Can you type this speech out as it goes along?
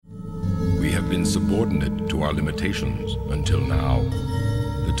been subordinate to our limitations until now.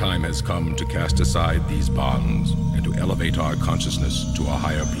 The time has come to cast aside these bonds and to elevate our consciousness to a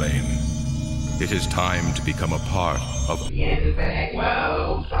higher plane. It is time to become a part of the Infinite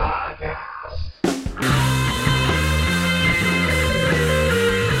World Podcast.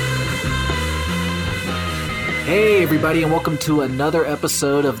 Hey everybody, and welcome to another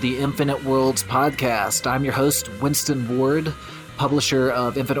episode of the Infinite Worlds Podcast. I'm your host, Winston Ward, publisher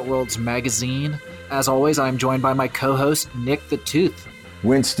of Infinite Worlds magazine. As always, I'm joined by my co-host, Nick the Tooth.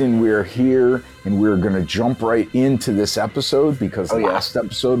 Winston, we're here, and we're going to jump right into this episode because last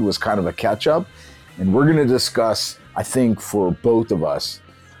episode was kind of a catch-up, and we're going to discuss, I think for both of us,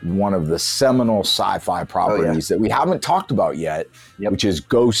 one of the seminal sci-fi properties that we haven't talked about yet, which is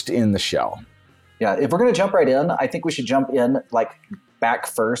Ghost in the Shell. Yeah, if we're going to jump right in, I think we should jump in like back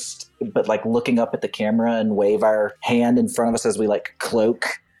first, but like looking up at the camera and wave our hand in front of us as we like cloak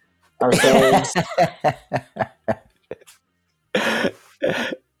ourselves.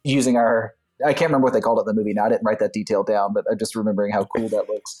 Using our, I can't remember what they called it in the movie now. I didn't write that detail down, but I'm just remembering how cool that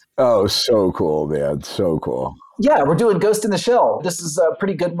looks. Oh, so cool, man. So cool. Yeah, we're doing Ghost in the Shell. This is a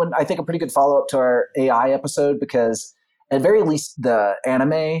pretty good one. I think a pretty good follow-up to our AI episode because at very least the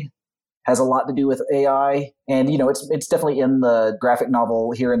anime has a lot to do with AI. And, you know, it's definitely in the graphic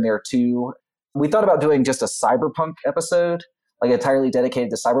novel here and there too. We thought about doing just a cyberpunk episode, like entirely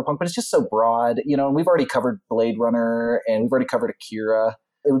dedicated to cyberpunk, but it's just so broad, you know, and we've already covered Blade Runner and we've already covered Akira.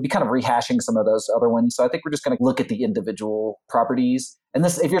 It would be kind of rehashing some of those other ones. So I think we're just going to look at the individual properties. And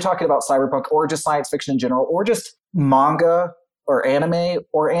this, if you're talking about cyberpunk or just science fiction in general, or just manga or anime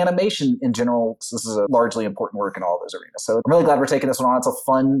or animation in general, this is a largely important work in all of those arenas. So I'm really glad we're taking this one on. It's a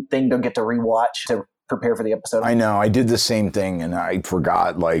fun thing to get to rewatch to prepare for the episode. I know. I did the same thing and I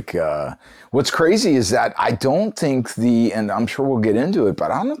forgot. What's crazy is that I don't think and I'm sure we'll get into it,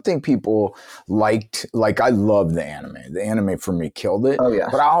 but I don't think people I love the anime. The anime for me killed it. Oh, yeah.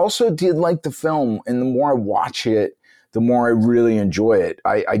 But I also did like the film, and the more I watch it, the more I really enjoy it.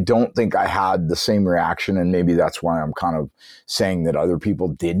 I don't think I had the same reaction, and maybe that's why I'm kind of saying that other people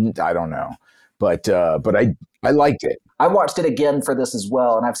didn't. I don't know. But I liked it. I watched it again for this as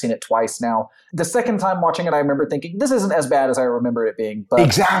well, and I've seen it twice now. The second time watching it, I remember thinking, this isn't as bad as I remember it being. But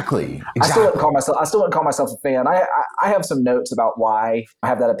Exactly. I still wouldn't call myself a fan. I have some notes about why I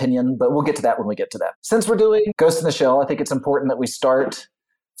have that opinion, but we'll get to that when we get to that. Since we're doing Ghost in the Shell, I think it's important that we start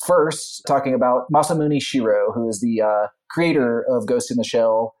first talking about Masamune Shirow, who is the creator of Ghost in the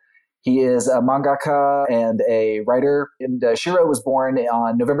Shell. He is a mangaka and a writer. And Shirow was born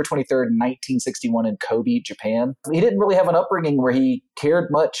on November 23rd, 1961 in Kobe, Japan. He didn't really have an upbringing where he cared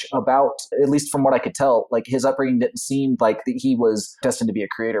much about, at least from what I could tell, like his upbringing didn't seem like that he was destined to be a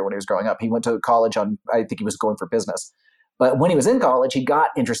creator when he was growing up. He went to college I think he was going for business. But when he was in college, he got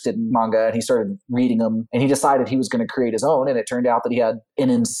interested in manga and he started reading them and he decided he was going to create his own. And it turned out that he had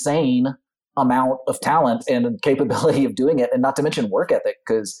an insane amount of talent and capability of doing it, and not to mention work ethic,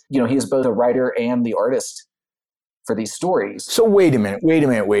 because, you know, he is both a writer and the artist for these stories. So wait a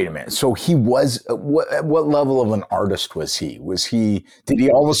minute. So he was, what level of an artist was he? Did he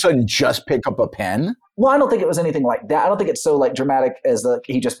all of a sudden just pick up a pen? Well, I don't think it was anything like that. I don't think it's so like dramatic as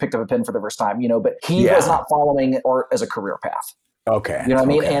he just picked up a pen for the first time, you know, but he was not following art as a career path. Okay. You know what I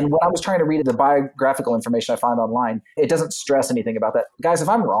mean? Okay. And when I was trying to read the biographical information I found online, it doesn't stress anything about that. Guys, if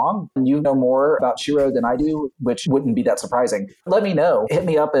I'm wrong and you know more about Shirow than I do, which wouldn't be that surprising, let me know. Hit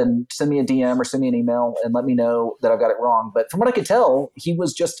me up and send me a DM or send me an email and let me know that I've got it wrong. But from what I could tell, he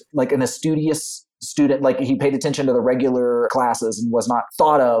was just like a studious student. Like he paid attention to the regular classes and was not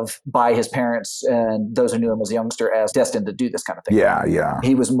thought of by his parents and those who knew him as a youngster as destined to do this kind of thing. Yeah.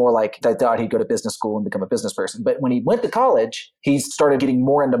 He was more like, I thought he'd go to business school and become a business person. But when he went to college, he started getting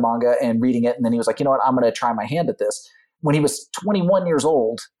more into manga and reading it. And then he was like, you know what, I'm going to try my hand at this. When he was 21 years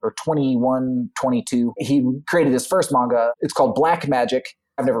old, or 21, 22, he created his first manga. It's called Black Magic.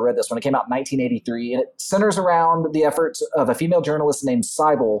 I've never read this one. It came out in 1983. And it centers around the efforts of a female journalist named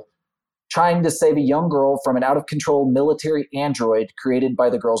Sybil trying to save a young girl from an out-of-control military android created by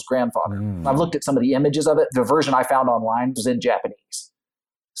the girl's grandfather. I've looked at some of the images of it. The version I found online was in Japanese.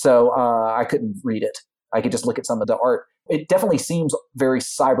 So I couldn't read it. I could just look at some of the art. It definitely seems very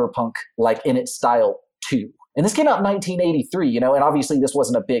cyberpunk-like in its style, too. And this came out in 1983, you know, and obviously this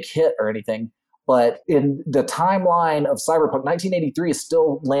wasn't a big hit or anything. But in the timeline of cyberpunk, 1983 is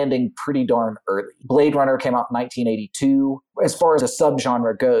still landing pretty darn early. Blade Runner came out in 1982. As far as the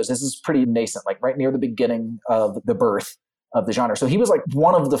subgenre goes, this is pretty nascent, like right near the beginning of the birth of the genre. So he was like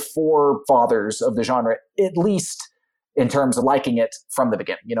one of the forefathers of the genre, at least in terms of liking it from the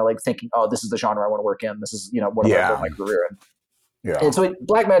beginning, you know, like thinking, this is the genre I want to work in. This is, what I want to build my career in. Yeah. And so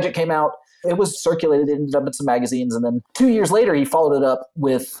Black Magic came out It was circulated, it ended up in some magazines. And then 2 years later, he followed it up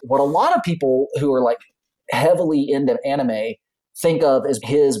with what a lot of people who are like heavily into anime think of as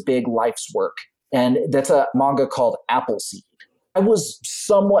his big life's work. And that's a manga called Appleseed. I was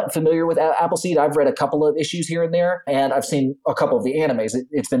somewhat familiar with Appleseed. I've read a couple of issues here and there, and I've seen a couple of the animes.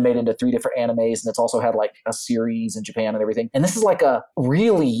 It's been made into 3 different animes, and it's also had like a series in Japan and everything. And this is like a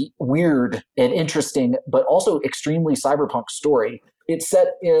really weird and interesting, but also extremely cyberpunk story. It's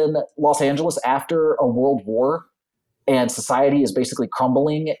set in Los Angeles after a world war, and society is basically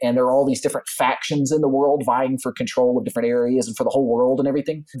crumbling, and there are all these different factions in the world vying for control of different areas and for the whole world and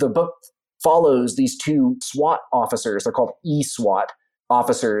everything. The book follows these 2 SWAT officers. They're called E-SWAT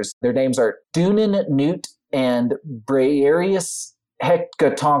officers. Their names are Dunan Newt and Briarius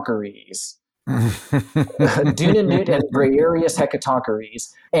Hecatoncheires. Dunan Newt and Briarius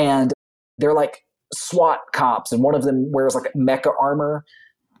Hecatoncheires. And they're like SWAT cops, and one of them wears like mecha armor,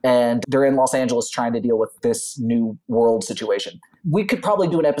 and they're in Los Angeles trying to deal with this new world situation. We could probably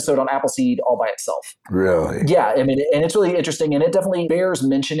do an episode on Appleseed all by itself. Really? Yeah, I mean, and it's really interesting, and it definitely bears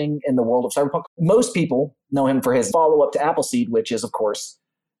mentioning in the world of cyberpunk. Most people know him for his follow-up to Appleseed, which is, of course,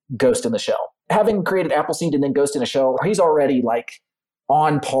 Ghost in the Shell. Having created Appleseed and then Ghost in the Shell, he's already like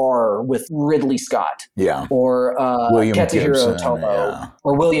on par with Ridley Scott. Yeah. Or Katsuhiro Tomo. Yeah.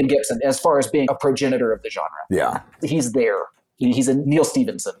 Or William Gibson, as far as being a progenitor of the genre. Yeah. He's there. He's a Neil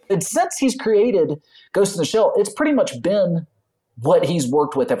Stephenson. And since he's created Ghost in the Shell, it's pretty much been what he's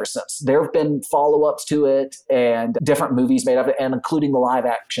worked with ever since. There have been follow-ups to it and different movies made of it, and including the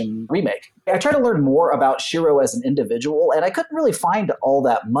live-action remake. I tried to learn more about Shirow as an individual, and I couldn't really find all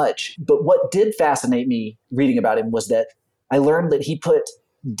that much. But what did fascinate me reading about him was that I learned that he put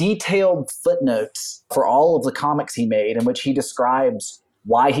detailed footnotes for all of the comics he made, in which he describes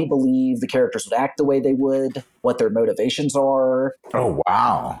why he believed the characters would act the way they would, what their motivations are. Oh,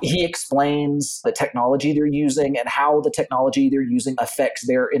 wow. He explains the technology they're using and how the technology they're using affects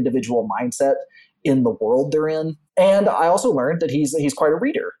their individual mindset in the world they're in. And I also learned that he's quite a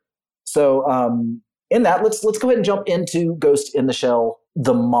reader. So in that, let's go ahead and jump into Ghost in the Shell,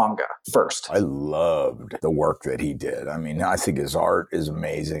 the manga first. I loved the work that he did. I mean, I think his art is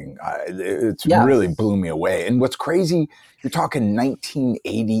amazing. It's really blew me away. And what's crazy, you're talking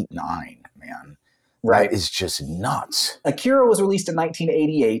 1989, man. Right. That is just nuts. Akira was released in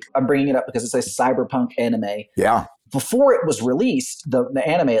 1988. I'm bringing it up because it's a cyberpunk anime. Yeah. Before it was released, the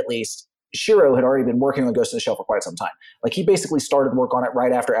anime at least, Shirow had already been working on Ghost in the Shell for quite some time. Like, he basically started work on it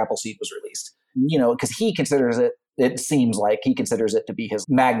right after Appleseed was released. You know, because he considers it seems like he considers it to be his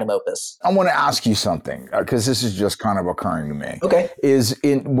magnum opus. I want to ask you something, because this is just kind of occurring to me. Okay.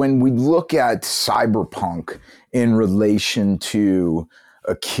 When we look at cyberpunk in relation to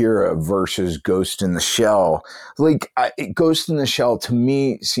Akira versus Ghost in the Shell, like Ghost in the Shell to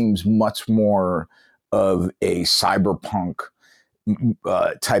me seems much more of a cyberpunk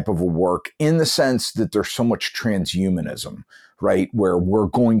type of a work, in the sense that there's so much transhumanism, right? Where we're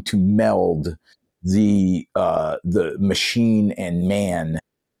going to meld the machine and man,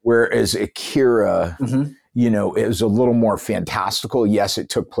 whereas Akira, you know, it was a little more fantastical. Yes, it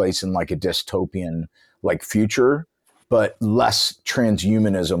took place in like a dystopian like future, but less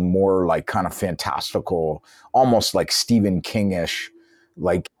transhumanism, more like kind of fantastical, almost like Stephen King-ish,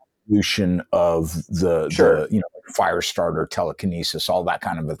 like evolution of the you know, like fire starter, telekinesis, all that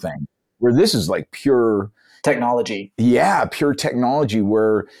kind of a thing. Where this is like pure technology. Yeah, pure technology,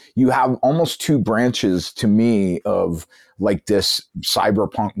 where you have almost 2 branches to me of like this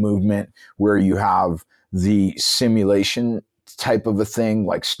cyberpunk movement, where you have the simulation type of a thing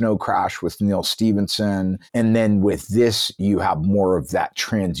like Snow Crash with Neil Stephenson. And then with this, you have more of that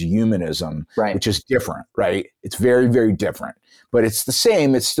transhumanism, which is different, right? It's very, very different. But it's the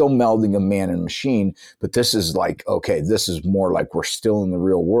same. It's still melding a man and machine. But this is like, okay, this is more like we're still in the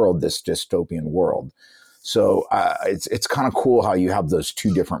real world, this dystopian world. So it's kind of cool how you have those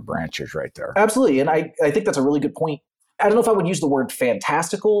 2 different branches right there. Absolutely. And I think that's a really good point. I don't know if I would use the word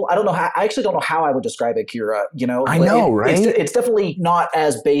fantastical. I actually don't know how I would describe Akira, you know? I know, right? It's definitely not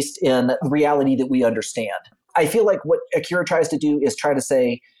as based in reality that we understand. I feel like what Akira tries to do is try to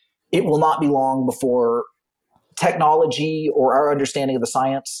say it will not be long before technology or our understanding of the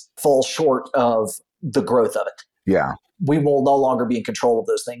science falls short of the growth of it. Yeah. We will no longer be in control of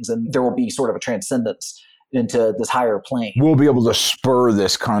those things, and there will be sort of a transcendence into this higher plane. We'll be able to spur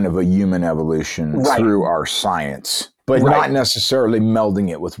this kind of a human evolution through our science, but not necessarily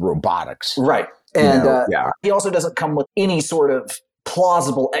melding it with robotics. Right. And he also doesn't come with any sort of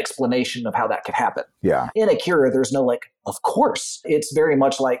plausible explanation of how that could happen. Yeah. In Akira, there's no like, of course. It's very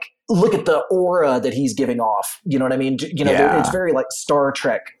much like, look at the aura that he's giving off. You know what I mean? You know, Yeah. it's very like Star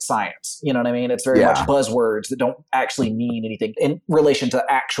Trek science. You know what I mean? It's very much buzzwords that don't actually mean anything in relation to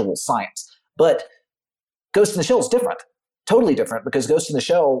actual science. But Ghost in the Shell is different, totally different, because Ghost in the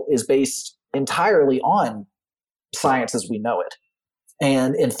Shell is based entirely on science as we know it.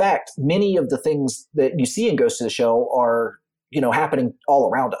 And in fact, many of the things that you see in Ghost in the Shell are, you know, happening all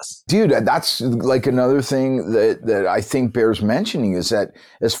around us. Dude, that's like another thing that I think bears mentioning is that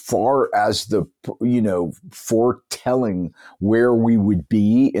as far as the, you know, foretelling where we would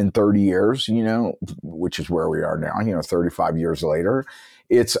be in 30 years, you know, which is where we are now, you know, 35 years later,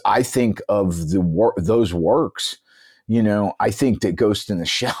 it's, I think of those works, you know, I think that Ghost in the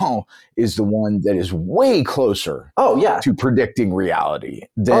Shell is the one that is way closer to predicting reality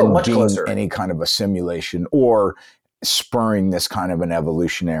than much being closer. Any kind of a simulation or spurring this kind of an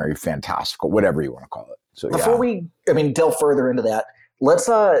evolutionary, fantastical, whatever you want to call it. So before we, delve further into that, let's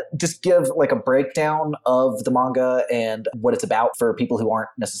just give like a breakdown of the manga and what it's about for people who aren't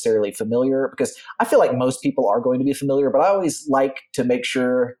necessarily familiar, because I feel like most people are going to be familiar, but I always like to make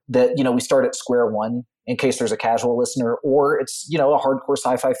sure that, you know, we start at square one in case there's a casual listener or it's, you know, a hardcore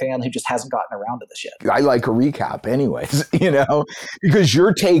sci-fi fan who just hasn't gotten around to this yet. I like a recap anyways, you know, because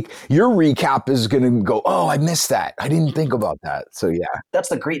your recap is going to go, oh, I missed that. I didn't think about that. So yeah. That's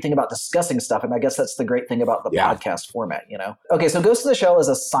the great thing about discussing stuff. And I guess that's the great thing about the podcast format, you know? Okay, so Ghost in the Shell is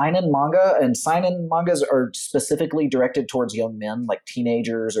a seinen manga, and seinen mangas are specifically directed towards young men, like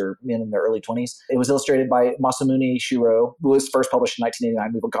teenagers or men in their early 20s. It was illustrated by Masamune Shirow, who was first published in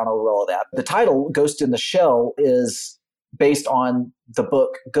 1989. We've gone over all of that. The title, Ghost in the Shell, is based on the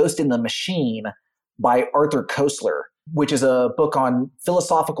book Ghost in the Machine by Arthur Koestler, which is a book on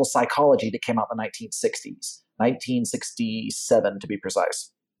philosophical psychology that came out in the 1960s, 1967 to be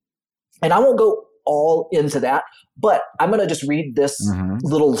precise. And I won't go all into that, but I'm going to just read this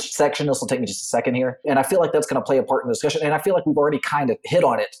little section. This will take me just a second here. And I feel like that's going to play a part in the discussion. And I feel like we've already kind of hit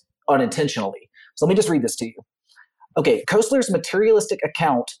on it unintentionally. So let me just read this to you. Okay, Koestler's materialistic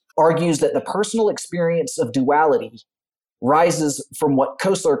account argues that the personal experience of duality rises from what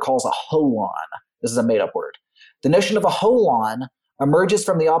Koestler calls a holon. This is a made-up word. The notion of a holon emerges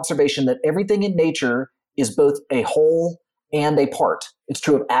from the observation that everything in nature is both a whole and a part. It's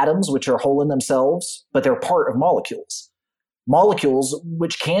true of atoms, which are whole in themselves, but they're part of molecules. Molecules,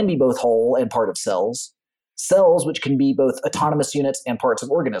 which can be both whole and part of cells. Cells, which can be both autonomous units and parts of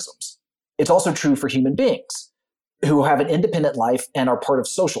organisms. It's also true for human beings, who have an independent life and are part of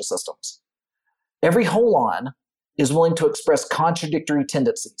social systems. Every holon is willing to express contradictory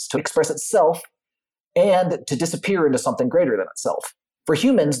tendencies, to express itself and to disappear into something greater than itself. For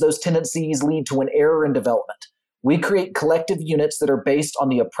humans, those tendencies lead to an error in development. We create collective units that are based on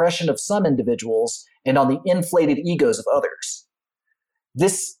the oppression of some individuals and on the inflated egos of others.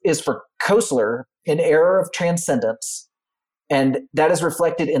 This is for Koestler an error of transcendence, and that is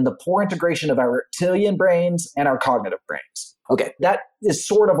reflected in the poor integration of our reptilian brains and our cognitive brains. Okay, that is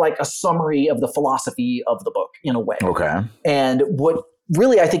sort of like a summary of the philosophy of the book in a way. Okay. And what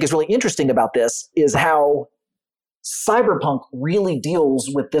really I think is really interesting about this is how cyberpunk really deals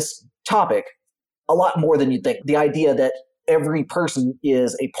with this topic a lot more than you'd think. The idea that every person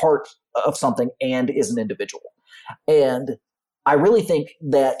is a part of something and is an individual. And I really think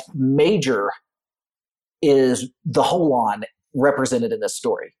that Major is the holon represented in this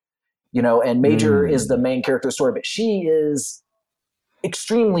story, you know, and Major is the main character of the story, but she is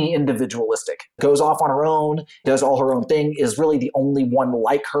extremely individualistic, goes off on her own, does all her own thing, is really the only one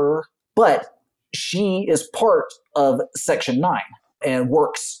like her, but she is part of Section 9 and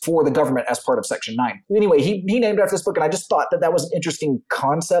works for the government as part of Section 9. Anyway, he named it after this book, and I just thought that was an interesting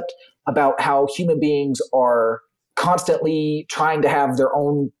concept about how human beings are constantly trying to have their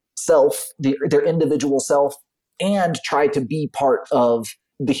own self, their individual self, and try to be part of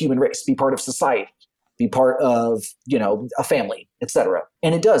the human race, be part of society, be part of, you know, a family, etc.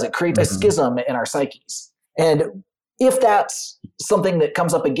 And it does. It creates a schism in our psyches. And if that's something that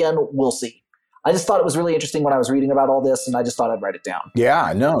comes up again, we'll see. I just thought it was really interesting when I was reading about all this, and I just thought I'd write it down.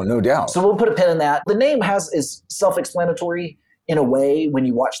 Yeah, no doubt. So we'll put a pin in that. The name is self-explanatory in a way when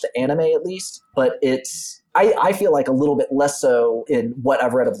you watch the anime, at least, but it's, I feel like a little bit less so in what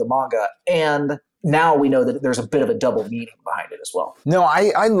I've read of the manga. And now we know that there's a bit of a double meaning behind it as well. No,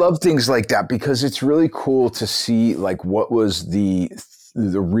 I love things like that because it's really cool to see like what was the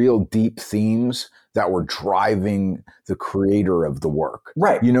real deep themes that were driving the creator of the work.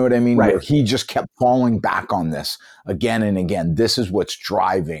 Right. You know what I mean? Right. Where he just kept falling back on this again and again. This is what's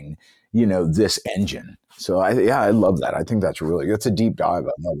driving, you know, this engine. So I love that. I think that's a deep dive.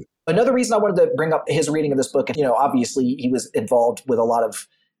 I love it. Another reason I wanted to bring up his reading of this book, you know, obviously he was involved with a lot of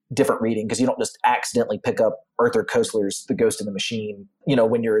different reading because you don't just accidentally pick up Arthur Koestler's The Ghost in the Machine,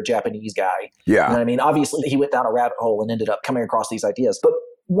 when you're a Japanese guy. Yeah. You know what I mean? Obviously, he went down a rabbit hole and ended up coming across these ideas. But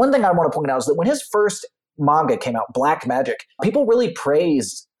one thing I want to point out is that when his first manga came out, Black Magic, people really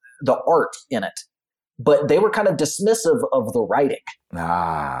praised the art in it, but they were kind of dismissive of the writing.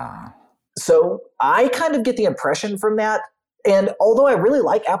 So I kind of get the impression from that. And although I really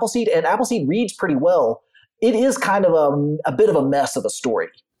like Appleseed, and Appleseed reads pretty well, it is kind of a bit of a mess of a story.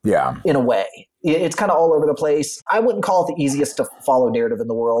 Yeah. In a way. It's kind of all over the place. I wouldn't call it the easiest to follow narrative in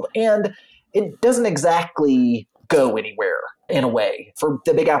the world. And it doesn't exactly go anywhere in a way. For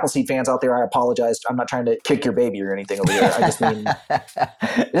the big Appleseed fans out there, I apologize. I'm not trying to kick your baby or anything over here. I just mean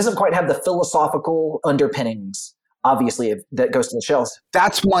it doesn't quite have the philosophical underpinnings, obviously, that goes to the shells.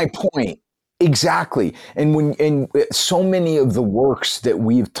 That's my point. Exactly. And so many of the works that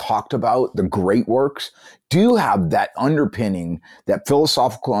we've talked about, the great works, do have that underpinning, that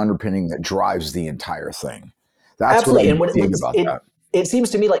philosophical underpinning that drives the entire thing. That's Absolutely. what I dig about that. It seems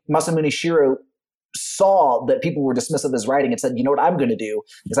to me like Masamune Shirow saw that people were dismissive of his writing and said, you know what I'm going to do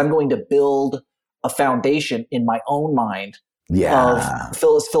is I'm going to build a foundation in my own mind of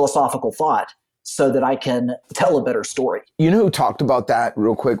philosophical thought so that I can tell a better story. You know who talked about that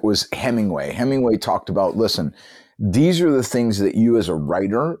real quick was Hemingway. Hemingway talked about, listen, these are the things that you as a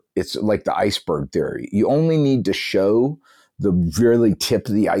writer, it's like the iceberg theory. You only need to show the really tip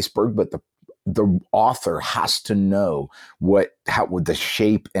of the iceberg, but the author has to know how the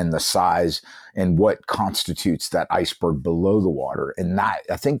shape and the size and what constitutes that iceberg below the water. And that,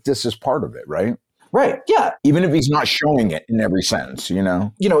 I think this is part of it, right? Right. Yeah. Even if he's not showing it in every sentence,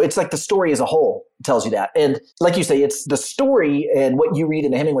 it's like the story as a whole tells you that. And like you say, it's the story and what you read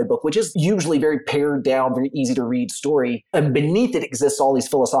in a Hemingway book, which is usually very pared down, very easy to read story. And beneath it exists all these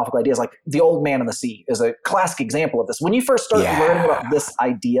philosophical ideas, like The Old Man and the Sea is a classic example of this. When you first start learning about this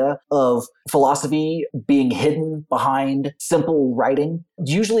idea of philosophy being hidden behind simple writing,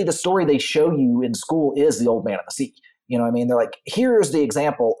 usually the story they show you in school is The Old Man and the Sea. You know what I mean? They're like, here's the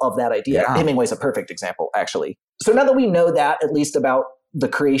example of that idea. Yeah. Hemingway's a perfect example, actually. So now that we know that, at least about the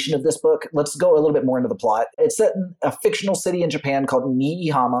creation of this book, let's go a little bit more into the plot. It's set in a fictional city in Japan called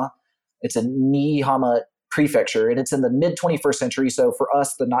Niihama. It's a Niihama prefecture, and it's in the mid-21st century, so for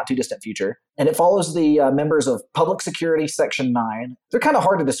us, the not-too-distant future. And it follows the members of Public Security Section 9. They're kind of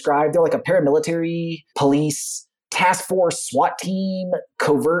hard to describe. They're like a paramilitary, police, task force, SWAT team,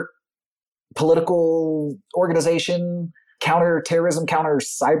 covert political organization, counter-terrorism,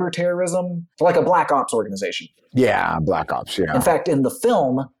 counter-cyber-terrorism, like a Black Ops organization. Yeah, Black Ops, yeah. In fact, in the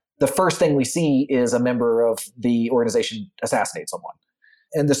film, the first thing we see is a member of the organization assassinate someone.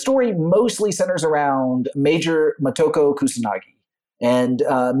 And the story mostly centers around Major Motoko Kusanagi. And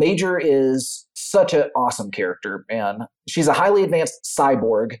Major is such an awesome character, man. She's a highly advanced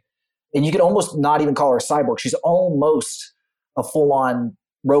cyborg, and you could almost not even call her a cyborg. She's almost a full-on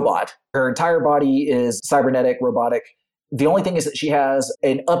robot. Her entire body is cybernetic, robotic. The only thing is that she has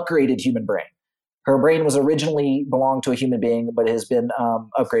an upgraded human brain. Her brain was originally belonged to a human being, but has been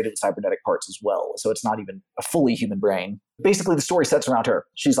upgraded with cybernetic parts as well. So it's not even a fully human brain. Basically, the story sets around her.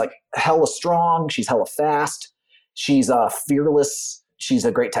 She's like hella strong. She's hella fast. She's fearless. She's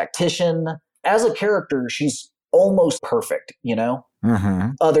a great tactician. As a character, she's almost perfect, Mm-hmm.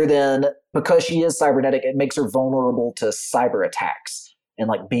 Other than because she is cybernetic, it makes her vulnerable to cyber attacks and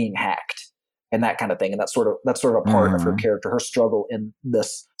like being hacked and that kind of thing. And that's sort of a part of her character, her struggle in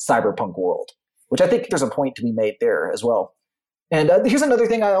this cyberpunk world, which I think there's a point to be made there as well. And here's another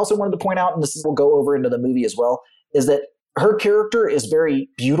thing I also wanted to point out, and this will go over into the movie as well, is that her character is very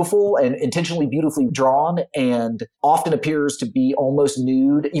beautiful and intentionally beautifully drawn and often appears to be almost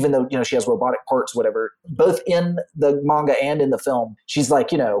nude, even though, she has robotic parts, whatever. Both in the manga and in the film, she's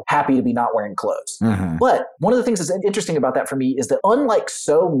like, happy to be not wearing clothes. Mm-hmm. But one of the things that's interesting about that for me is that unlike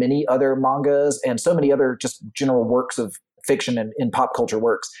so many other mangas and so many other just general works of fiction and in pop culture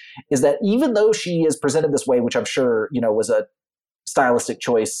works, is that even though she is presented this way, which I'm sure, was a stylistic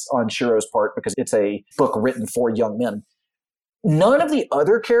choice on Shirow's part because it's a book written for young men, none of the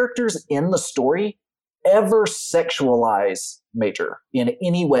other characters in the story ever sexualize Major in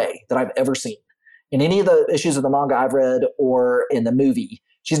any way that I've ever seen. In any of the issues of the manga I've read or in the movie,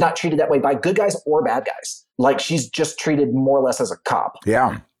 she's not treated that way by good guys or bad guys. Like she's just treated more or less as a cop.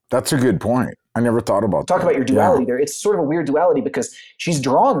 Yeah, that's a good point. I never thought about that. Talk about your duality there. It's sort of a weird duality because she's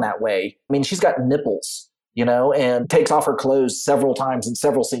drawn that way. I mean, she's got nipples, and takes off her clothes several times in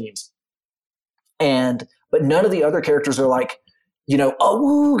several scenes. But none of the other characters are like,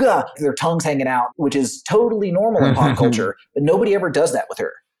 awooga, their tongues hanging out, which is totally normal in pop culture, but nobody ever does that with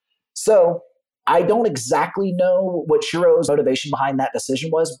her. So I don't exactly know what Shirow's motivation behind that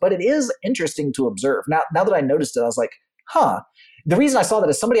decision was, but it is interesting to observe. Now that I noticed it, I was like, huh. The reason I saw that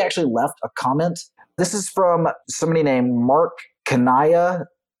is somebody actually left a comment. This is from somebody named Mark Kanaya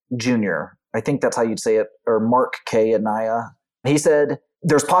Jr. I think that's how you'd say it, or Mark K. Anaya. He said,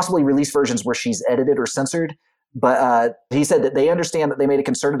 there's possibly release versions where she's edited or censored, but he said that they understand that they made a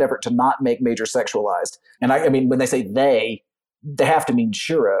concerted effort to not make major sexualized. And I mean, when they say they have to mean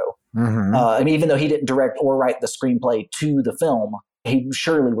Shiro. Mm-hmm. I mean, even though he didn't direct or write the screenplay to the film, he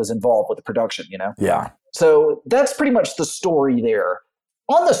surely was involved with the production, you know? Yeah. So that's pretty much the story there.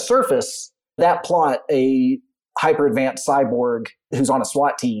 On the surface, that plot, a hyper-advanced cyborg who's on a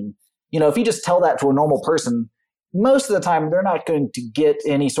SWAT team, you know, if you just tell that to a normal person, most of the time they're not going to get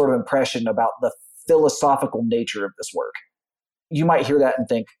any sort of impression about the philosophical nature of this work. You might hear that and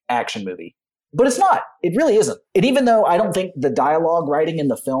think action movie. But it's not. It really isn't. And even though I don't think the dialogue writing in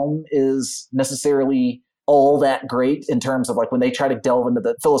the film is necessarily all that great in terms of like when they try to delve into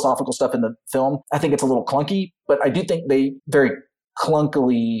the philosophical stuff in the film, I think it's a little clunky, but I do think they very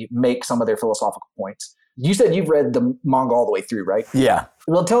clunkily make some of their philosophical points. You said you've read the manga all the way through, right? Yeah.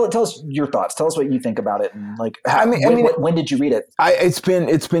 Well, tell us your thoughts. Tell us what you think about it, and like, when did you read it?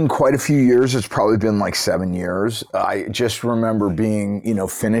 It's been quite a few years. It's probably been like 7 years. I just remember being,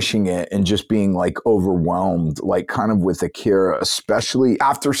 finishing it and just being like overwhelmed, like kind of with Akira, especially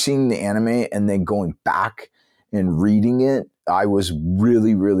after seeing the anime and then going back and reading it. I was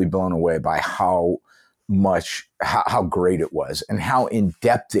really, really blown away by how great it was and how in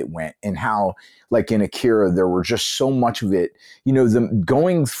depth it went, and how like in Akira there were just so much of it, them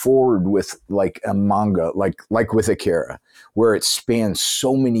going forward with like a manga like with Akira, where it spans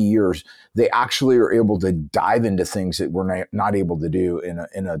so many years. They actually are able to dive into things that we're not able to do in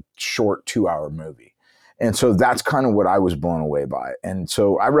a short 2-hour movie. And so that's kind of what I was blown away by. And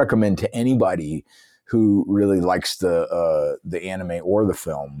so I recommend to anybody who really likes the anime or the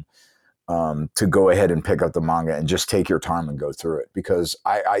film to go ahead and pick up the manga and just take your time and go through it, because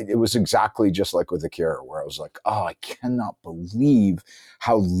it was exactly just like with Akira, where I was like, oh, I cannot believe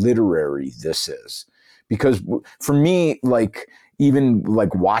how literary this is. Because for me, like even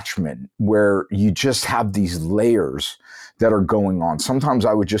like Watchmen, where you just have these layers that are going on. Sometimes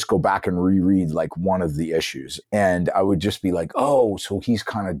I would just go back and reread like one of the issues, and I would just be like, oh, so he's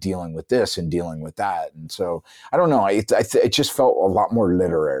kind of dealing with this and dealing with that. And so I don't know. It just felt a lot more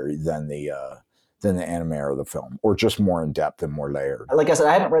literary than the anime or the film, or just more in depth and more layered. Like I said,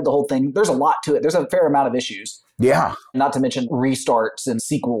 I haven't read the whole thing. There's a lot to it. There's a fair amount of issues. Yeah. Not to mention restarts and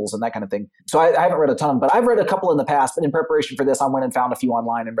sequels and that kind of thing. So I haven't read a ton, but I've read a couple in the past. But in preparation for this, I went and found a few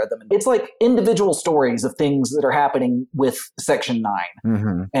online and read them. It's like individual stories of things that are happening with Section 9.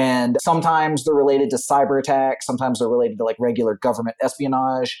 Mm-hmm. And sometimes they're related to cyber attacks. Sometimes they're related to like regular government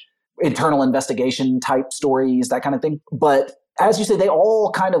espionage, internal investigation type stories, that kind of thing. But as you say, they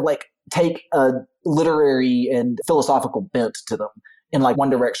all kind of like take a literary and philosophical bent to them in like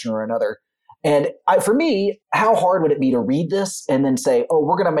one direction or another. And for me, how hard would it be to read this and then say, oh,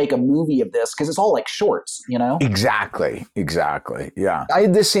 we're going to make a movie of this? Because it's all like shorts, Exactly. Yeah. I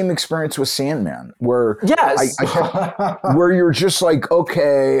had the same experience with Sandman, where yes. where you're just like,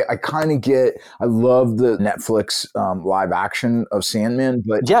 okay, I love the Netflix live action of Sandman,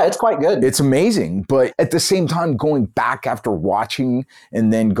 but yeah, it's quite good. It's amazing. But at the same time, going back after watching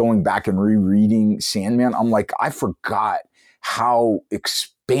and then going back and rereading Sandman, I'm like, I forgot how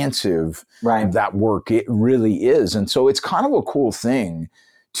expansive that work it really is. And so it's kind of a cool thing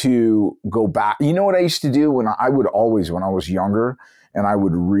to go back. You know what I used to do when I was younger and I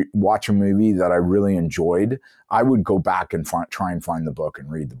would watch a movie that I really enjoyed, I would go back and try and find the book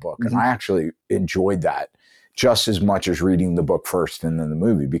and read the book. Mm-hmm. And I actually enjoyed that just as much as reading the book first and then the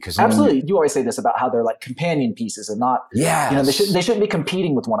movie, because absolutely, you always say this about how they're like companion pieces and not, they shouldn't be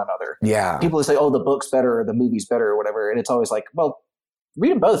competing with one another. Yeah. People say, oh, the book's better or the movie's better or whatever. And it's always like, well,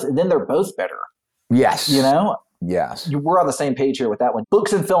 read them both and then they're both better. Yes. Yes. We're on the same page here with that one.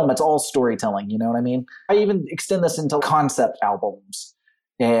 Books and film, it's all storytelling. You know what I mean? I even extend this into concept albums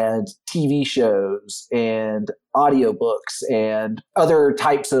and TV shows and audiobooks and other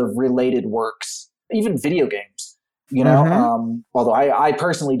types of related works, even video games. Although I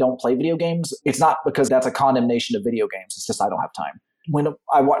personally don't play video games, it's not because that's a condemnation of video games. It's just I don't have time. When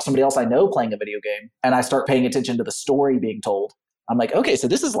I watch somebody else I know playing a video game and I start paying attention to the story being told, I'm like, okay, so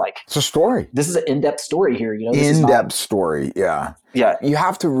this is like, it's a story. This is an in-depth story here. In-depth story. Yeah. Yeah. You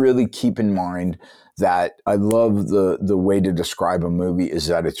have to really keep in mind that I love the way to describe a movie is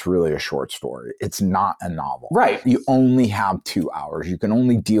that it's really a short story. It's not a novel. Right. You only have 2 hours. You can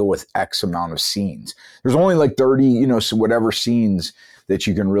only deal with X amount of scenes. There's only like 30, so whatever scenes that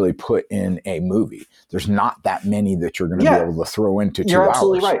you can really put in a movie. There's not that many that you're going to be able to throw into 2 hours. You're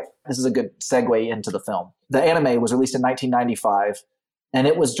absolutely right. This is a good segue into the film. The anime was released in 1995, and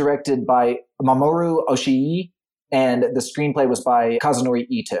it was directed by Mamoru Oshii, and the screenplay was by Kazunori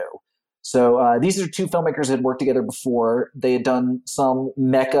Ito. So these are two filmmakers that had worked together before. They had done some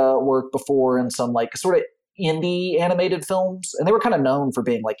mecha work before and some like sort of indie animated films. And they were kind of known for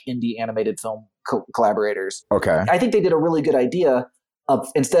being like indie animated film collaborators. Okay. I think they did a really good idea of,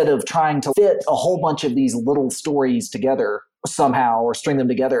 instead of trying to fit a whole bunch of these little stories together somehow or string them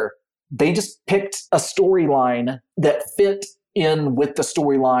together, they just picked a storyline that fit in with the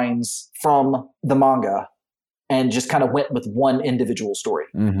storylines from the manga and just kind of went with one individual story.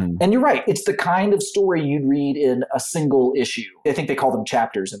 Mm-hmm. And you're right. It's the kind of story you'd read in a single issue. I think they call them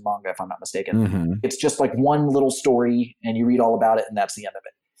chapters in manga, if I'm not mistaken. Mm-hmm. It's just like one little story and you read all about it and that's the end of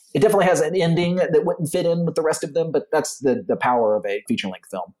it. It definitely has an ending that wouldn't fit in with the rest of them, but that's the power of a feature-length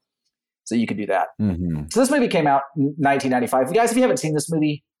film. So you could do that. Mm-hmm. So this movie came out in 1995. Guys, if you haven't seen this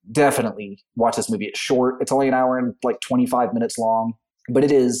movie, definitely watch this movie. It's short. It's only an hour and like 25 minutes long, but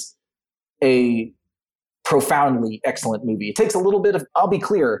it is a profoundly excellent movie. It takes a little bit of, I'll be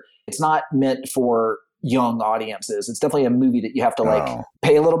clear, it's not meant for young audiences. It's definitely a movie that you have to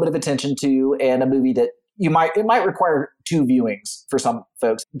pay a little bit of attention to, and a movie that it might require 2 viewings for some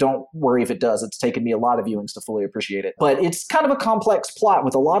folks. Don't worry if it does. It's taken me a lot of viewings to fully appreciate it. But it's kind of a complex plot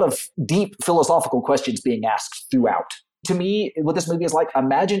with a lot of deep philosophical questions being asked throughout. To me, what this movie is like,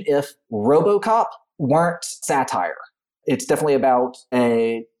 imagine if RoboCop weren't satire. It's definitely about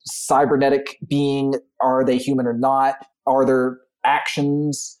a cybernetic being. Are they human or not? Are their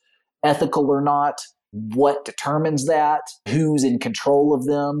actions ethical or not? What determines that? Who's in control of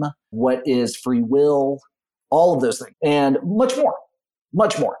them? What is free will? All of those things. And much more.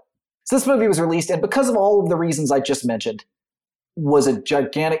 Much more. So this movie was released, and because of all of the reasons I just mentioned, was a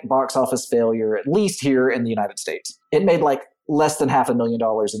gigantic box office failure, at least here in the United States. It made like less than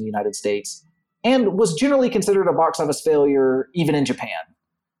 $500,000 in the United States, and was generally considered a box office failure even in Japan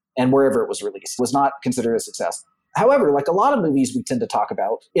and wherever it was released. It was not considered a success. However, like a lot of movies we tend to talk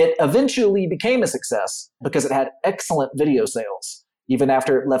about, it eventually became a success because it had excellent video sales. Even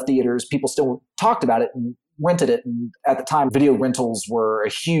after it left theaters, people still talked about it and rented it. And at the time, video rentals were a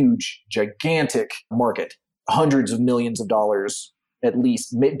huge, gigantic market. Hundreds of millions of dollars, at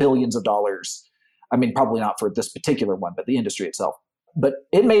least billions of dollars. I mean, probably not for this particular one, but the industry itself. But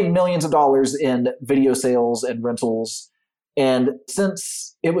it made millions of dollars in video sales and rentals. And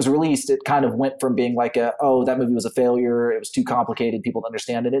since it was released, it kind of went from being like that movie was a failure. It was too complicated. People to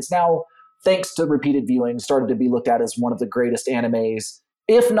understand it. It's now, thanks to repeated viewing, started to be looked at as one of the greatest animes,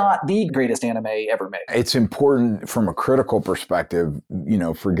 if not the greatest anime ever made. It's important from a critical perspective,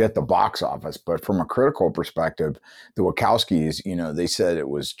 forget the box office, but from a critical perspective, the Wachowskis, they said it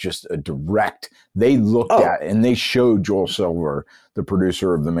was just a direct, they looked at and they showed Joel Silver, the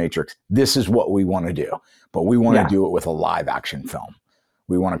producer of The Matrix, this is what we want to do, but we want to do it with a live action film.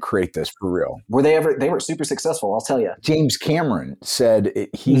 We want to create this for real. They were super successful, I'll tell you. James Cameron said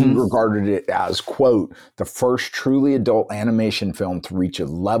he regarded it as, quote, the first truly adult animation film to reach a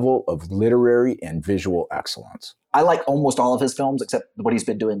level of literary and visual excellence. I like almost all of his films except what he's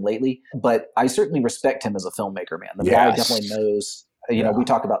been doing lately, but I certainly respect him as a filmmaker, man. The guy definitely knows. We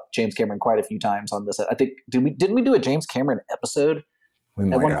talked about James Cameron quite a few times on this. I think, didn't we do a James Cameron episode at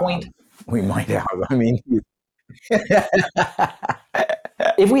one point? We might have. I mean...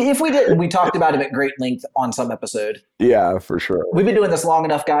 If we didn't, we talked about him at great length on some episode. Yeah, for sure. We've been doing this long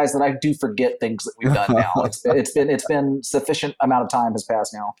enough, guys, that I do forget things that we've done now. It's been sufficient amount of time has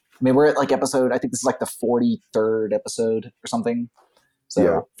passed now. I mean, we're at like episode, I think this is like the 43rd episode or something.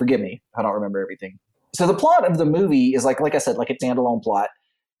 So forgive me, I don't remember everything. So the plot of the movie is like I said, like a standalone plot.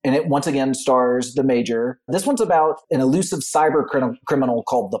 And it once again stars the Major. This one's about an elusive cyber criminal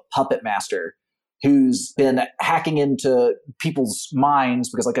called the Puppet Master, who's been hacking into people's minds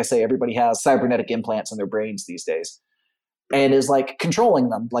because, like I say, everybody has cybernetic implants in their brains these days, and is like controlling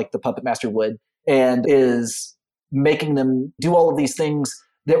them like the Puppet Master would, and is making them do all of these things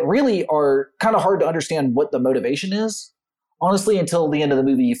that really are kind of hard to understand what the motivation is. Honestly, until the end of the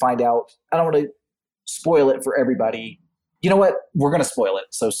movie, you find out. I don't want to spoil it for everybody. You know what? We're going to spoil it.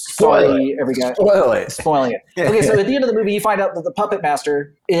 So sorry, every guy. Spoiling it. Okay, so at the end of the movie, you find out that the Puppet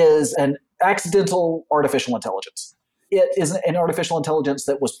Master is an accidental artificial intelligence. it is an artificial intelligence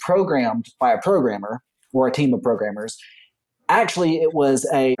that was programmed by a programmer or a team of programmers. Actually, it was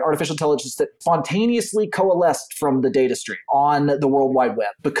an artificial intelligence that spontaneously coalesced from the data stream on the World Wide Web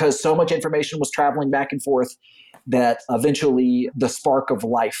because so much information was traveling back and forth that eventually the spark of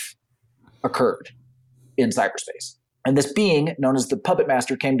life occurred in cyberspace. And this being, known as the Puppet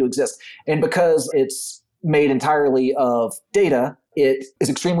Master, came to exist. And because it's made entirely of data, it is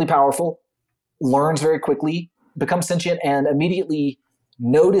extremely powerful, learns very quickly, becomes sentient, and immediately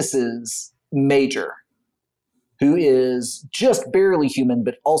notices Major, who is just barely human,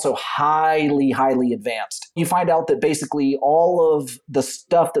 but also highly, highly advanced. You find out that basically all of the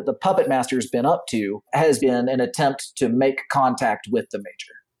stuff that the Puppet Master has been up to has been an attempt to make contact with the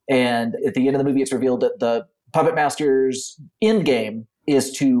Major. And at the end of the movie, it's revealed that the Puppet Master's end game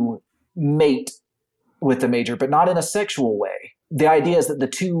is to mate with the Major, but not in a sexual way. The idea is that the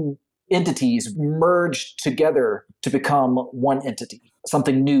two entities merge together to become one entity,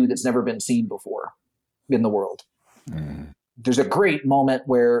 something new that's never been seen before in the world. There's a great moment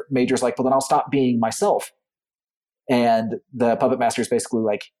where Major's like, well, then I'll stop being myself. And the Puppet Master is basically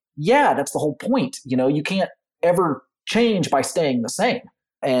like, yeah, that's the whole point. You know, you can't ever change by staying the same.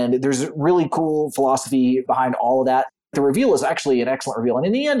 And there's a really cool philosophy behind all of that. The reveal is actually an excellent reveal. And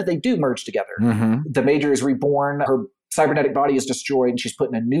in the end, they do merge together. The Major is reborn. Her cybernetic body is destroyed and she's put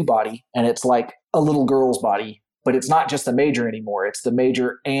in a new body. And it's like a little girl's body. But it's not just the Major anymore. It's the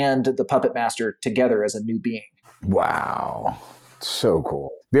Major and the Puppet Master together as a new being. Wow. So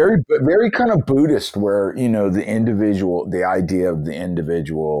cool. Very, very kind of Buddhist where, you know, the idea of the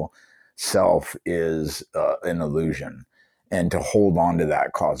individual self is an illusion. And to hold on to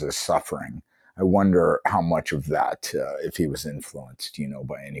that causes suffering. I wonder how much of that, if he was influenced, you know,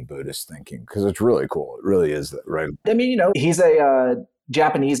 by any Buddhist thinking, because it's really cool. It really is, right? I mean, you know, he's a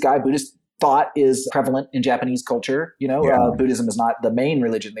Japanese guy. Buddhist thought is prevalent in Japanese culture. You know, Buddhism is not the main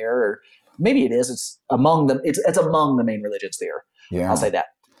religion there, or maybe it is. It's among them. It's among the main religions there. Yeah. I'll say that.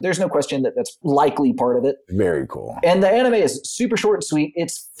 There's no question that that's likely part of it. Very cool. And the anime is super short and sweet.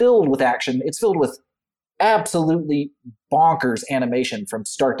 It's filled with action. It's filled with absolutely bonkers animation from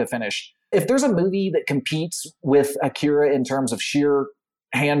start to finish. If there's a movie that competes with Akira in terms of sheer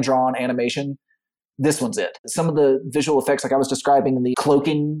hand-drawn animation, this one's it. Some of the visual effects, like I was describing in the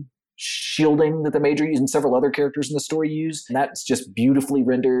cloaking, shielding that the Major used and several other characters in the story use, and that's just beautifully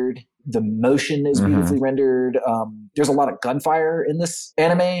rendered. The motion is beautifully rendered. There's a lot of gunfire in this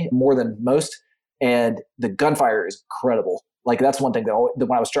anime, more than most, and the gunfire is incredible. Like, that's one thing that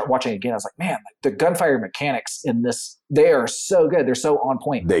when I was watching again, I was like, man, the gunfire mechanics in this, they are so good. They're so on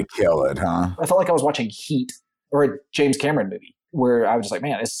point. They kill it, huh? I felt like I was watching Heat or a James Cameron movie where I was just like,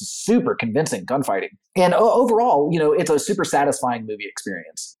 man, it's super convincing gunfighting. And overall, you know, it's a super satisfying movie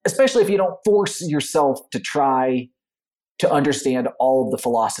experience, especially if you don't force yourself to try to understand all of the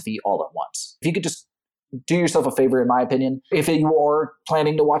philosophy all at once. If you could just do yourself a favor, in my opinion, if you are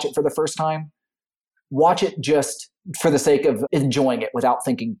planning to watch it for the first time, watch it just for the sake of enjoying it without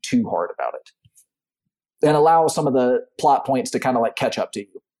thinking too hard about it. And allow some of the plot points to kind of like catch up to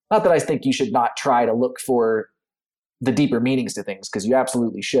you. Not that I think you should not try to look for the deeper meanings to things, because you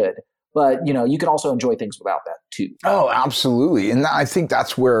absolutely should. But, you know, you can also enjoy things without that too. Oh, absolutely. And I think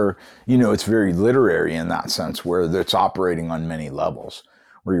that's where, you know, it's very literary in that sense, where it's operating on many levels.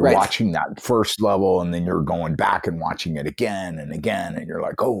 Where you're watching that first level and then you're going back and watching it again and again. And you're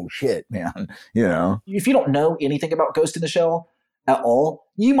like, oh, shit, man. You know, if you don't know anything about Ghost in the Shell at all,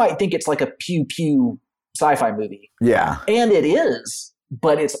 you might think it's like a pew-pew sci-fi movie. Yeah. And it is.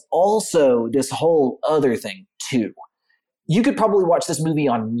 But it's also this whole other thing, too. You could probably watch this movie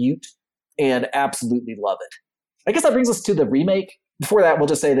on mute and absolutely love it. I guess that brings us to the remake. Before that, we'll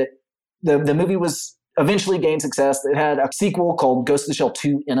just say that the movie was eventually gained success. It had a sequel called Ghost in the Shell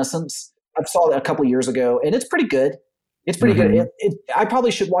 2 Innocence. I saw it a couple of years ago, and it's pretty good. It's pretty good. I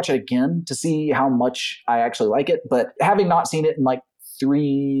probably should watch it again to see how much I actually like it. But having not seen it in like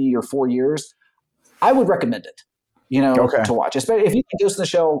 3 or 4 years, I would recommend it, you know, to watch. Especially if you think Ghost in the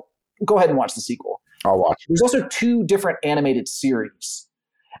Shell, go ahead and watch the sequel. I'll watch. There's also 2 different animated series.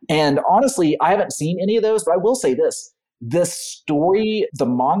 And honestly, I haven't seen any of those, but I will say this. This story, the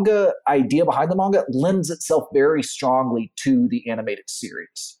manga idea behind the manga lends itself very strongly to the animated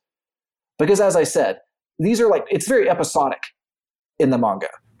series. Because as I said, these are like, it's very episodic in the manga.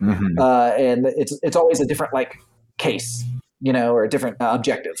 And it's always a different like case, you know, or a different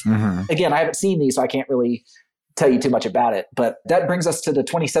objective. Again, I haven't seen these, so I can't really tell you too much about it. But that brings us to the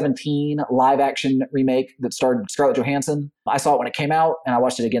 2017 live action remake that starred Scarlett Johansson. I saw it when it came out and I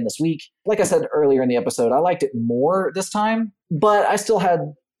watched it again this week. Like I said earlier in the episode, I liked it more this time, but I still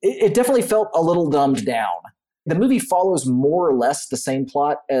had, it definitely felt a little dumbed down. The movie follows more or less the same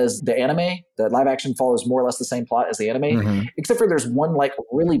plot as the anime. The live action follows more or less the same plot as the anime, except for there's one like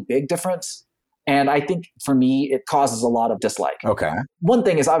really big difference. And I think for me, it causes a lot of dislike. Okay. One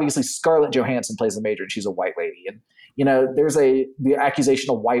thing is obviously Scarlett Johansson plays the Major and she's a white lady. And, you know, there's the accusation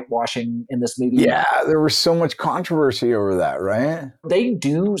of whitewashing in this movie. Yeah, there was so much controversy over that, right? They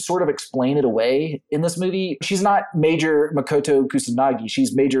do sort of explain it away in this movie. She's not Major Makoto Kusanagi.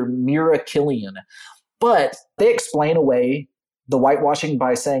 She's Major Mira Killian. But they explain away the whitewashing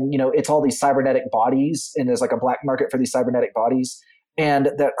by saying, you know, it's all these cybernetic bodies and there's like a black market for these cybernetic bodies.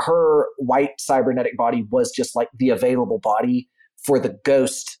 And that her white cybernetic body was just like the available body for the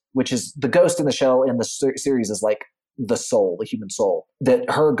ghost, which is the ghost in the shell in the series is like the soul, the human soul. That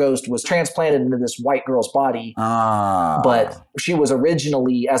her ghost was transplanted into this white girl's body. But she was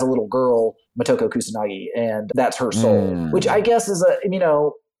originally, as a little girl, Motoko Kusanagi. And that's her soul, which I guess is you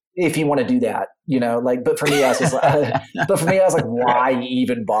know, if you want to do that, you know, like, but for me, I was like, why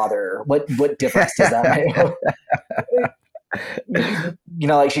even bother? What difference does that make? You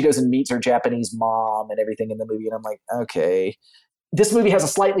know, like she goes and meets her Japanese mom and everything in the movie. And I'm like, okay. This movie has a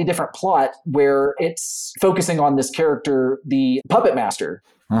slightly different plot where it's focusing on this character, the puppet master.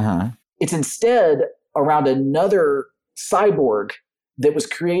 It's instead around another cyborg that was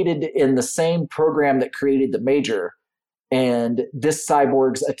created in the same program that created the Major. And this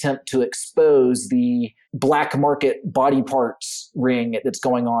cyborg's attempt to expose the black market body parts ring that's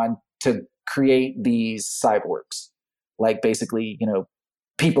going on to create these cyborgs. Like basically, you know,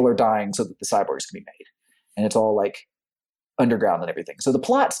 people are dying so that the cyborgs can be made. And it's all like underground and everything. So the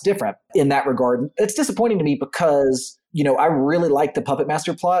plot's different in that regard. It's disappointing to me because, you know, I really like the Puppet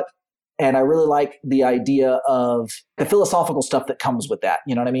Master plot. And I really like the idea of the philosophical stuff that comes with that.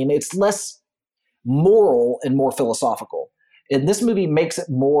 You know what I mean? It's less moral and more philosophical. And this movie makes it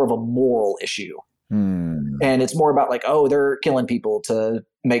more of a moral issue. And it's more about like, oh, they're killing people to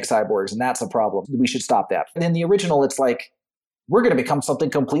make cyborgs, and that's a problem. We should stop that. And in the original, it's like, we're going to become something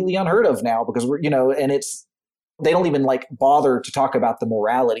completely unheard of now because we're, you know, and they don't even like bother to talk about the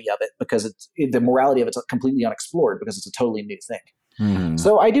morality of it because the morality of it's completely unexplored because it's a totally new thing.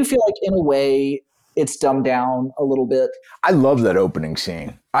 So I do feel like in a way it's dumbed down a little bit. I love that opening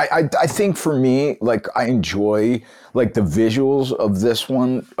scene. I think for me, like I enjoy like the visuals of this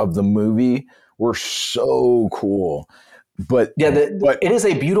one, of the movie were so cool. But yeah, it is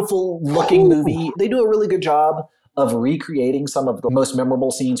a beautiful looking movie. They do a really good job of recreating some of the most memorable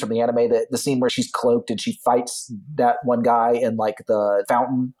scenes from the anime. The scene where she's cloaked and she fights that one guy in like the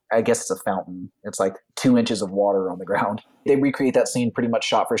fountain. I guess it's a fountain. It's like 2 inches of water on the ground. They recreate that scene pretty much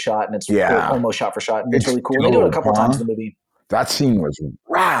shot for shot, and it's almost shot for shot. And it's really cool. They do it a couple times in the movie. That scene was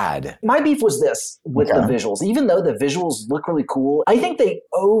rad. My beef was this with the visuals. Even though the visuals look really cool, I think they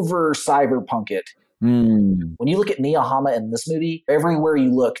over cyberpunk it. When you look at Niyahama in this movie, everywhere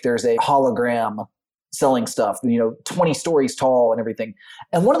you look, there's a hologram selling stuff, 20 stories tall and everything.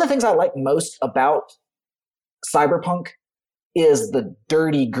 And one of the things I like most about cyberpunk is the